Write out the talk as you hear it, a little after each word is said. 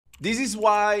This is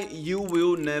why you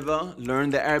will never learn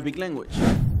the Arabic language.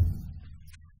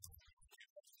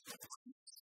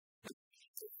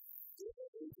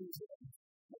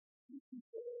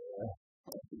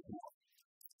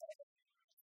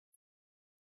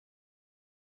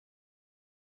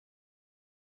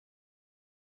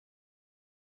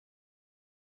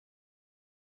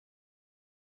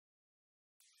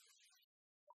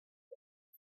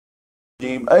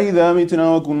 أإذا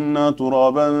متنا وكنا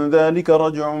ترابا ذلك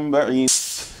رجع بعيد.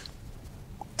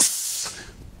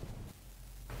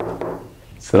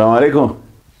 Assalamu alaikum.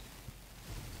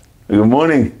 Good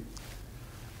morning.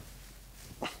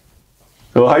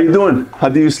 So how you doing? How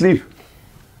do you sleep?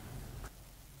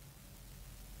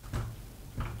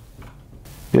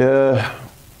 Yeah,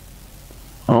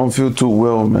 I don't feel too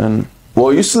well, man.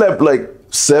 Well, you slept like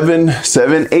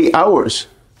 8 hours.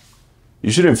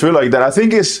 You shouldn't feel like that. I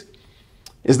think it's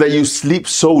that you sleep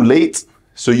so late,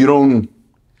 so your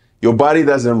body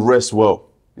doesn't rest well.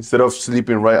 Instead of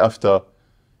sleeping right after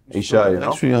Isha, you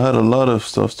know? Actually, I had a lot of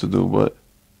stuff to do, but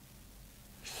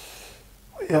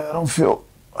yeah, I don't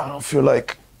feel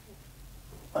like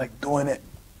doing it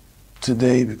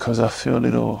today because I feel a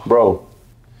little. Bro,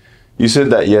 you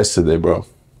said that yesterday, bro.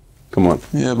 Come on.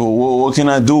 Yeah, but what can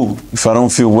I do if I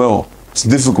don't feel well? It's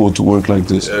difficult to work like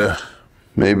this. Yeah,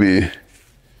 maybe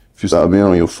if you stop being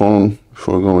on your phone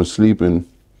before going to sleep and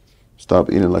stop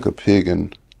eating like a pig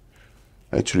and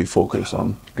actually focus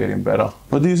on getting better.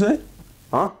 What do you say?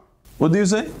 Huh? What do you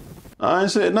say? I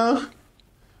ain't said nah.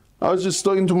 I was just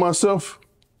talking to myself.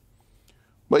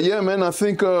 But yeah, man, I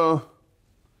think you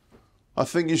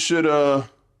should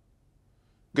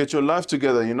get your life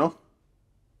together, you know?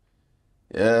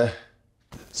 Yeah.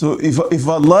 So if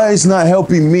Allah is not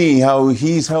helping me, how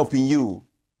He's helping you?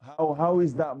 How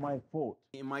is that my fault?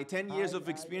 In my 10 years of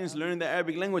experience learning the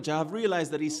Arabic language, I have realized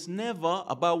that it's never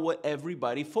about what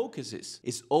everybody focuses.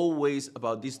 It's always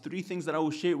about these three things that I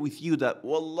will share with you that,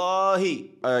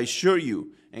 wallahi, I assure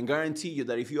you and guarantee you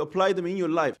that if you apply them in your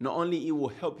life, not only it will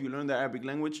help you learn the Arabic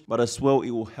language, but as well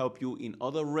it will help you in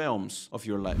other realms of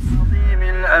your life.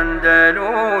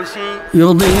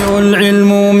 يضيء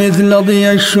العلم مثل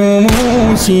ضياء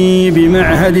الشموس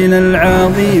بمعهدنا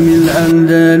العظيم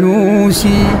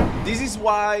الأندلسي. This is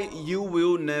why you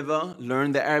will never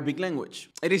learn the Arabic language.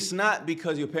 It is not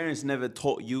because your parents never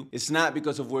taught you. It's not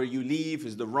because of where you live.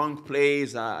 It's the wrong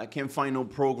place. I can't find no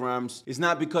programs. It's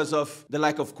not because of the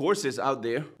lack of courses out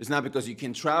there. It's not because you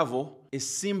can travel. It's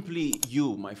simply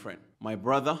you, my friend. My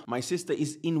brother, my sister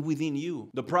is within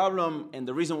you. The problem and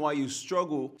the reason why you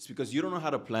struggle is because you don't know how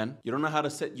to plan. You don't know how to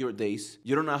set your days.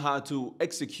 You don't know how to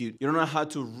execute. You don't know how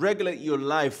to regulate your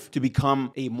life to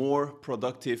become a more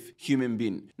productive human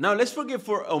being. Now, let's forget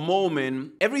for a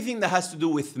moment everything that has to do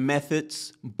with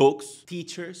methods, books,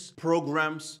 teachers,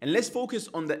 programs, and let's focus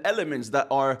on the elements that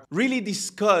are really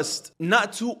discussed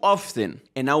not too often.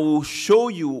 And I will show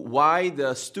you why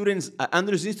the students at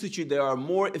Andrews Institute, they are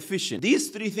more efficient. These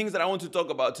three things that I want to talk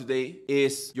about today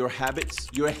is your habits,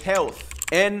 your health,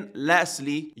 and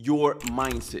lastly, your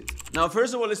mindset. Now,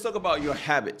 first of all, let's talk about your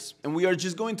habits. And we are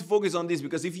just going to focus on this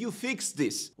because if you fix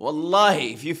this,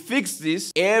 wallahi, if you fix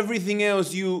this, everything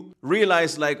else you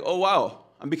realize like, oh wow,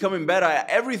 I'm becoming better at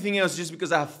everything else just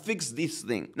because I have fixed this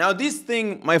thing. Now, this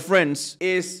thing, my friends,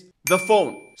 is the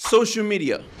phone, social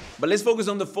media. But let's focus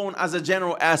on the phone as a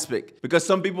general aspect because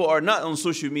some people are not on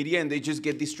social media and they just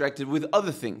get distracted with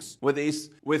other things, whether it's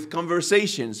with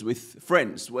conversations with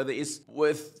friends, whether it's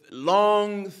with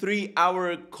long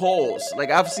 3-hour calls. Like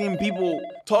I've seen people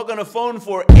talk on the phone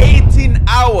for 18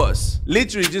 hours,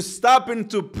 literally just stopping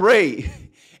to pray.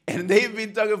 And they've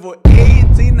been talking for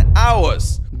 18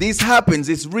 hours. This happens,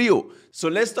 it's real. So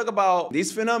let's talk about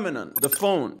this phenomenon, the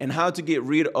phone, and how to get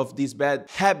rid of these bad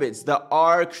habits that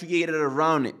are created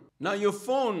around it. Now your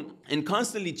phone and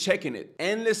constantly checking it,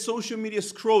 endless social media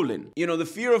scrolling, you know, the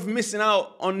fear of missing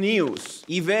out on news,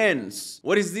 events,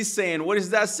 what is this saying, what is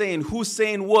that saying, who's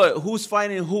saying what, who's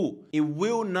fighting who. It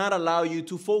will not allow you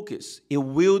to focus. It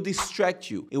will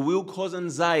distract you. It will cause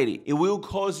anxiety. It will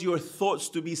cause your thoughts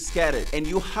to be scattered. And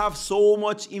you have so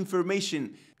much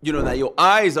information, you know, that your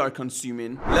eyes are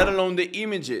consuming, let alone the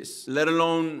images, let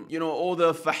alone, you know, all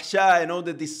the fahsha and all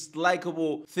the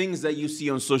dislikable things that you see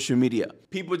on social media.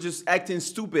 People just acting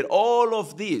stupid. All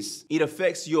of this, it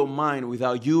affects your mind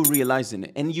without you realizing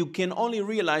it. And you can only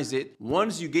realize it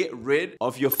once you get rid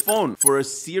of your phone for a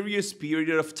serious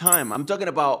period of time. I'm talking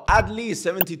about at least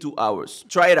 72 hours.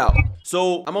 Try it out.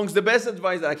 So amongst the best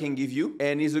advice that I can give you,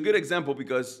 and it's a good example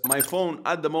because my phone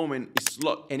at the moment is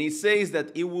locked and it says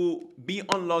that it will be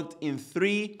unlocked in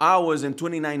 3 hours and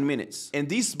 29 minutes. And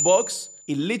this box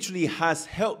It literally has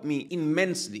helped me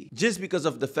immensely just because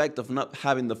of the fact of not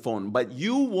having the phone. But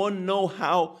you won't know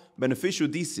how beneficial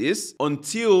this is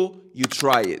until you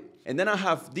try it. And then I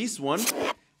have this one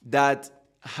that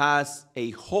has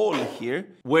a hole here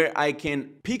where I can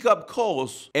pick up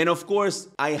calls. And of course,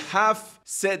 I have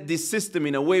set this system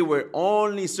in a way where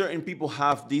only certain people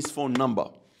have this phone number.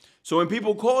 So when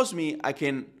people calls me, I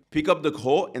can pick up the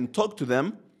call and talk to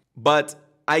them, but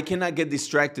I cannot get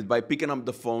distracted by picking up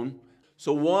the phone.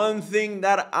 So one thing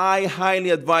that I highly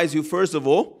advise you, first of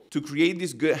all, to create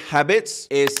these good habits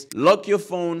is lock your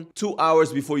phone 2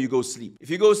 hours before you go sleep. If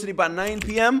you go sleep at 9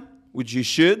 p.m., which you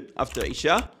should after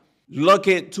Isha, lock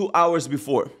it 2 hours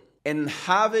before and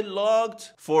have it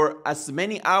locked for as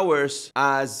many hours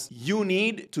as you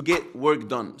need to get work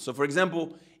done. So for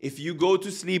example, if you go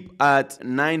to sleep at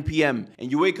 9 p.m.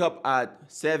 and you wake up at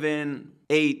 7,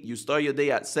 8, you start your day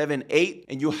at 7, 8,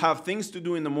 and you have things to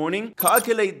do in the morning,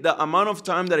 calculate the amount of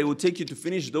time that it will take you to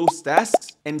finish those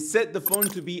tasks and set the phone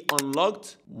to be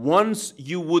unlocked once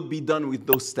you would be done with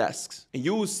those tasks. And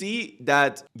you will see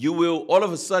that you will all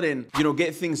of a sudden,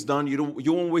 get things done.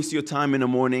 You won't waste your time in the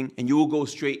morning and you will go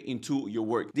straight into your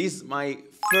work. This is my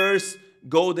first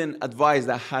golden advice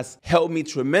that has helped me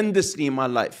tremendously in my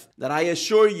life, that I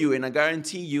assure you and I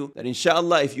guarantee you that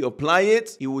inshallah if you apply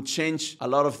it, it will change a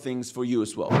lot of things for you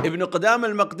as well. Qudamah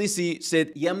al Maqdisi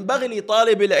said, ينبغي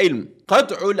لطالب العلم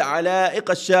قطع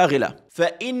العلائق الشاغلة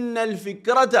فإن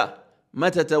الفكرة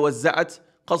متى توزعت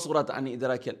قصرت عن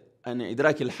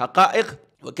إدراك الحقائق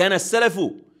وكان السلف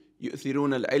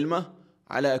يؤثرون العلم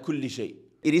على كل شيء.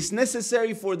 It is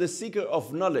necessary for the seeker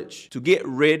of knowledge to get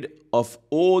rid of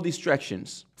all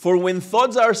distractions. For when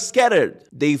thoughts are scattered,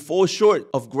 they fall short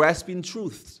of grasping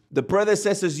truths. The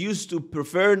predecessors used to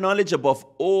prefer knowledge above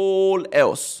all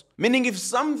else. Meaning if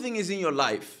something is in your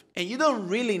life and you don't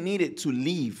really need it to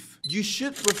leave, you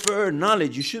should prefer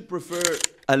knowledge, you should prefer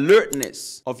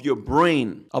alertness of your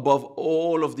brain above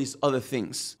all of these other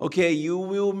things. Okay, you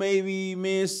will maybe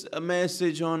miss a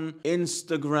message on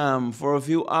Instagram for a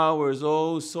few hours.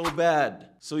 Oh, so bad.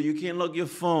 So you can't lock your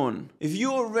phone. If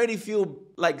you already feel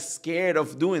like scared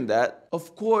of doing that,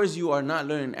 of course you are not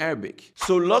learning Arabic.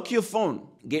 So lock your phone.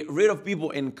 Get rid of people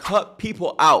and cut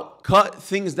people out. Cut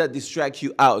things that distract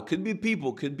you out. Could be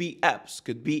people, could be apps,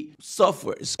 could be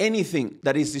softwares. Anything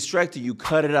that is distracting you,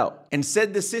 cut it out. And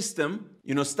set the system.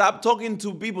 Stop talking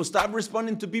to people. Stop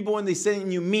responding to people when they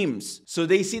send you memes. So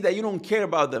they see that you don't care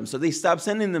about them. So they stop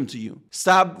sending them to you.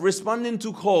 Stop responding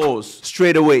to calls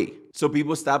straight away. So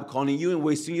people stop calling you and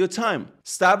wasting your time.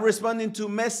 Stop responding to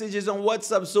messages on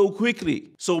WhatsApp so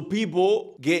quickly. So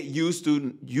people get used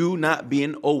to you not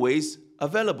being always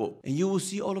available. And you will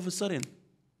see all of a sudden,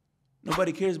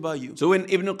 nobody cares about you. So in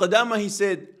Ibn Qudamah, he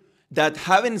said that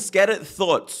having scattered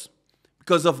thoughts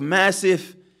because of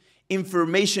massive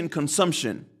information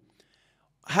consumption,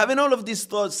 having all of these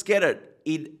thoughts scattered,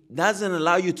 it doesn't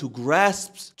allow you to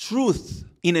grasp truth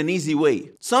in an easy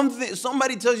way.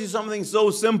 Somebody tells you something so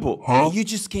simple, and you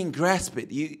just can't grasp it.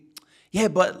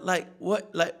 But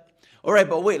what? All right,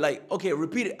 but wait, okay,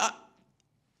 repeat it.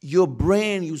 Your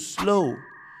brain, you slow.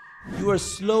 You are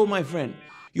slow, my friend.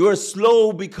 You are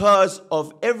slow because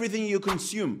of everything you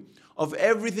consume, of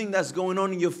everything that's going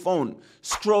on in your phone,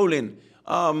 scrolling,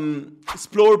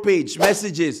 explore page,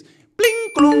 messages, bling,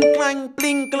 clong, clang,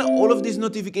 bling, clang. All of these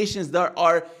notifications that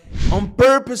are on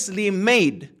purposely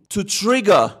made to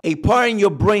trigger a part in your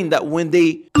brain that when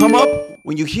they come up,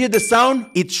 when you hear the sound,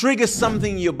 it triggers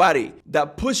something in your body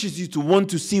that pushes you to want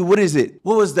to see what is it.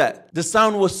 What was that? The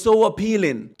sound was so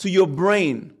appealing to your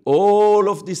brain. All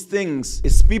of these things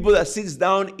is people that sits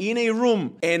down in a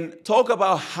room and talk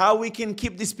about how we can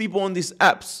keep these people on these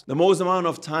apps the most amount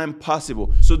of time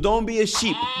possible. So don't be a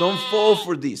sheep. Don't fall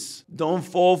for this. Don't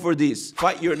fall for this.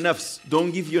 Fight your nafs.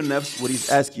 Don't give your nafs what he's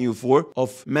asking you for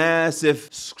of massive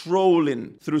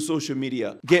scrolling through social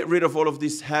media. Get rid of all of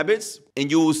these habits and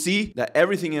you will see that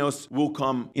everything else will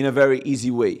come in a very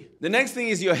easy way. The next thing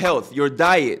is your health, your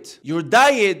diet. Your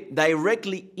diet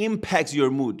directly impacts your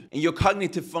mood and your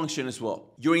cognitive function as well,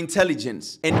 your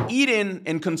intelligence. And eating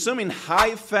and consuming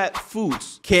high-fat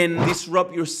foods can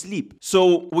disrupt your sleep.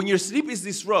 So when your sleep is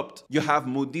disrupted, you have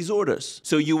mood disorders.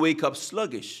 So you wake up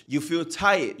sluggish. You feel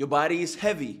tired. Your body is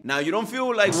heavy. Now you don't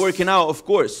feel like working out, of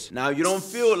course. Now you don't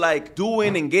feel like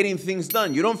doing and getting things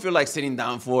done. You don't feel like sitting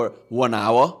down for 1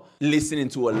 hour, listening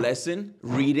to a lesson,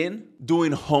 reading.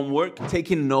 doing homework,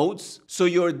 taking notes. So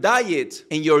your diet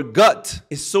and your gut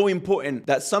is so important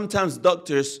that sometimes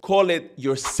doctors call it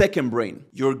your second brain.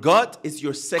 Your gut is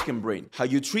your second brain. How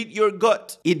you treat your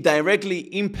gut, it directly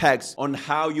impacts on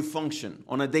how you function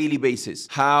on a daily basis,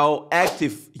 how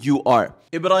active you are.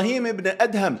 Ibrahim ibn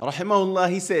Adham, rahimahullah,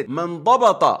 he said, "Man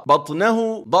dabata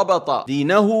batnahu dabata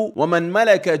dinahu, wa man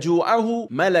malaka ju'ahu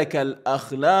malaka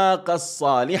al-akhlaq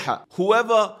as-salihah."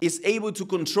 Whoever is able to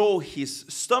control his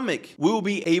stomach will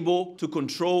be able to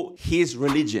control his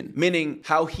religion, meaning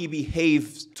how he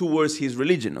behaves towards his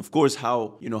religion. Of course,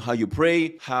 how you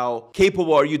pray, how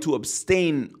capable are you to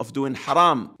abstain of doing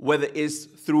haram, whether it's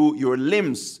through your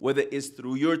limbs, whether it's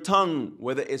through your tongue,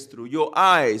 whether it's through your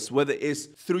eyes, whether it's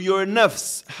through your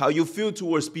nafs, how you feel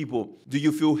towards people. Do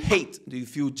you feel hate? Do you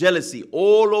feel jealousy?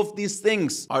 All of these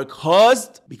things are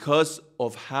caused because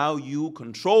of how you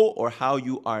control or how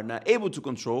you are not able to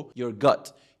control your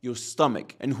gut, your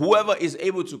stomach. And whoever is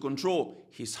able to control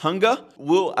his hunger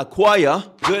will acquire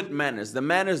good manners, the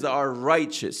manners that are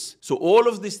righteous. So all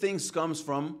of these things comes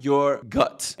from your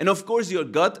gut. And of course your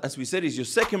gut, as we said, is your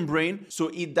second brain. So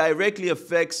it directly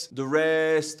affects the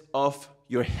rest of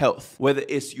your health, whether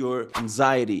it's your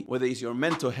anxiety, whether it's your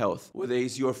mental health, whether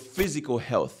it's your physical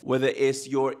health, whether it's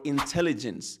your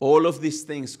intelligence. All of these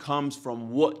things comes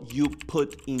from what you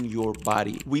put in your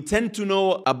body. We tend to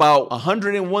know about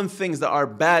 101 things that are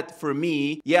bad for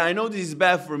me. Yeah, I know this is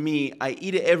bad for me. I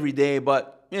eat it every day,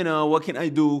 but what can I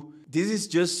do? This is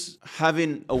just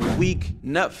having a weak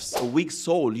nafs, a weak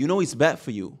soul. You know it's bad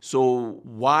for you. So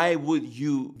why would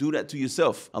you do that to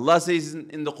yourself? Allah says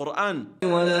in the Quran,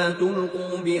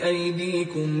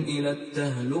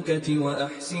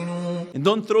 and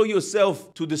don't throw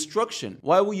yourself to destruction.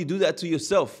 Why would you do that to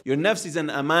yourself? Your nafs is an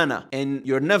amana, and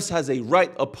your nafs has a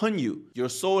right upon you. Your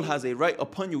soul has a right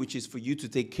upon you, which is for you to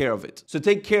take care of it. So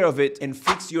take care of it and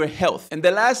fix your health. And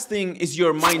the last thing is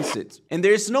your mindset. And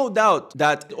there is no doubt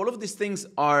that all of these things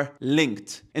are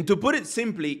linked. And to put it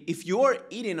simply, if you are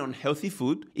eating unhealthy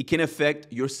food, it can affect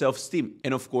your self-esteem.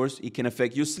 And of course, it can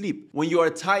affect your sleep. When you are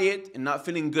tired and not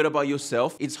feeling good about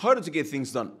yourself, it's harder to get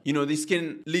things done. This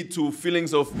can lead to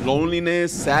feelings of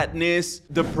loneliness, sadness,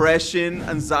 depression,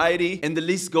 anxiety, and the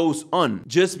list goes on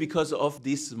just because of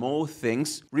these small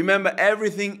things. Remember,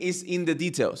 everything is in the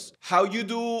details. How you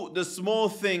do the small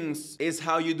things is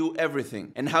how you do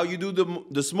everything. And how you do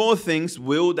the small things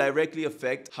will directly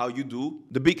affect how you do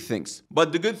the big things.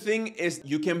 But the good thing is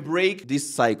you can break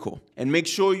this cycle and make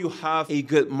sure you have a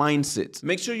good mindset.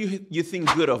 Make sure you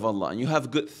think good of Allah and you have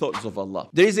good thoughts of Allah.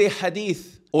 There is a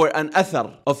hadith or an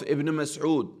athar of Ibn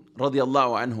Mas'ud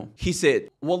radiyallahu anhu. He said,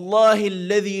 "Wallahi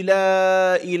alladhi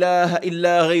la ilaha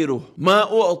illa ghayruh, ma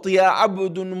u'tiya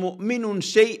 'abdun mu'minun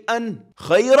shay'an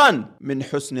خيرا من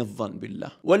حسن الظن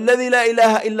بالله والذي لا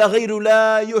إله إلا غير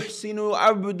لا يحسن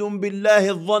عبد بالله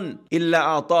الظن إلا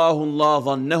أعطاه الله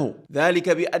ظنه ذلك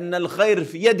بأن الخير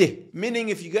في يده." Meaning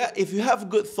if you have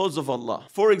good thoughts of Allah,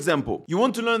 for example, you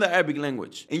want to learn the Arabic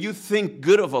language and you think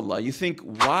good of Allah, you think,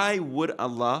 why would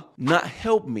Allah not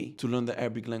help me to learn the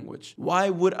Arabic language?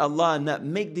 Why would Allah not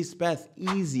make this path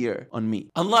easier on me?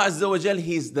 Allah Azza wa Jal,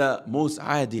 He is the most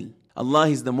adil. Allah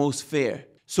is the most fair.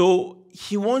 So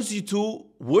He wants you to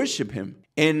worship Him.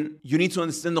 And you need to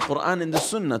understand the Quran and the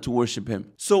Sunnah to worship Him.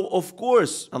 So of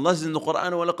course, Allah says in the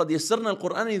Quran, وَلَقَدْ يَسَّرْنَا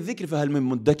الْقُرْآنَ لِلذِّكْرِ فَهَلْ مِن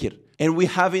مُدَّكِرٍ. And we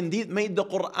have indeed made the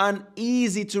Quran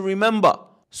easy to remember.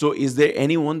 So is there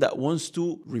anyone that wants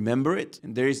to remember it?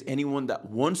 And there is anyone that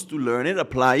wants to learn it,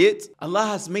 apply it? Allah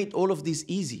has made all of this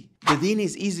easy. The deen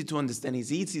is easy to understand,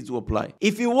 it's easy to apply.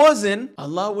 If it wasn't,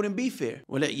 Allah wouldn't be fair.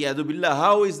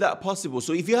 How is that possible?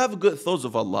 So if you have good thoughts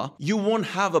of Allah, you won't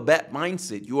have a bad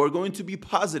mindset. You are going to be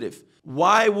positive.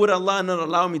 Why would Allah not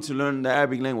allow me to learn the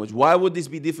Arabic language? Why would this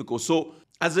be difficult? So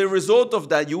as a result of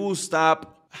that, you will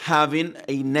stop having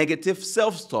a negative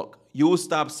self-talk. You will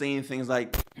stop saying things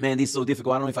like, man, this is so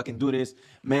difficult. I don't know if I can do this.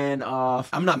 Man,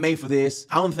 I'm not made for this.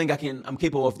 I don't think I'm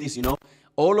capable of this,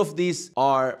 All of these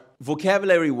are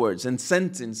vocabulary words and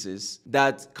sentences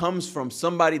that comes from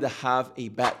somebody that have a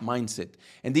bad mindset.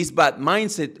 And this bad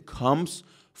mindset comes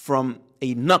from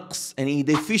a naqs and a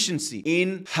deficiency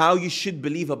in how you should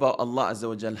believe about Allah Azza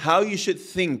wa Jal, how you should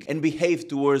think and behave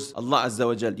towards Allah Azza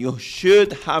wa Jal. You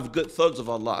should have good thoughts of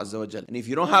Allah Azza wa Jal. And if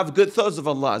you don't have good thoughts of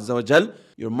Allah Azza wa Jal,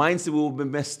 your mindset will be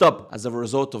messed up as a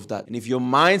result of that. And if your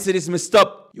mindset is messed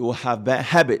up, you will have bad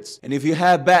habits. And if you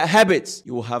have bad habits,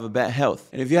 you will have a bad health.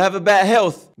 And if you have a bad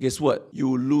health, guess what? You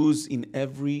will lose in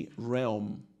every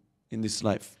realm in this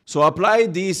life. So apply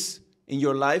this in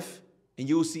your life and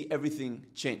you will see everything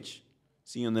change.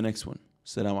 See you on the next one.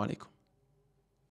 Assalamu alaikum.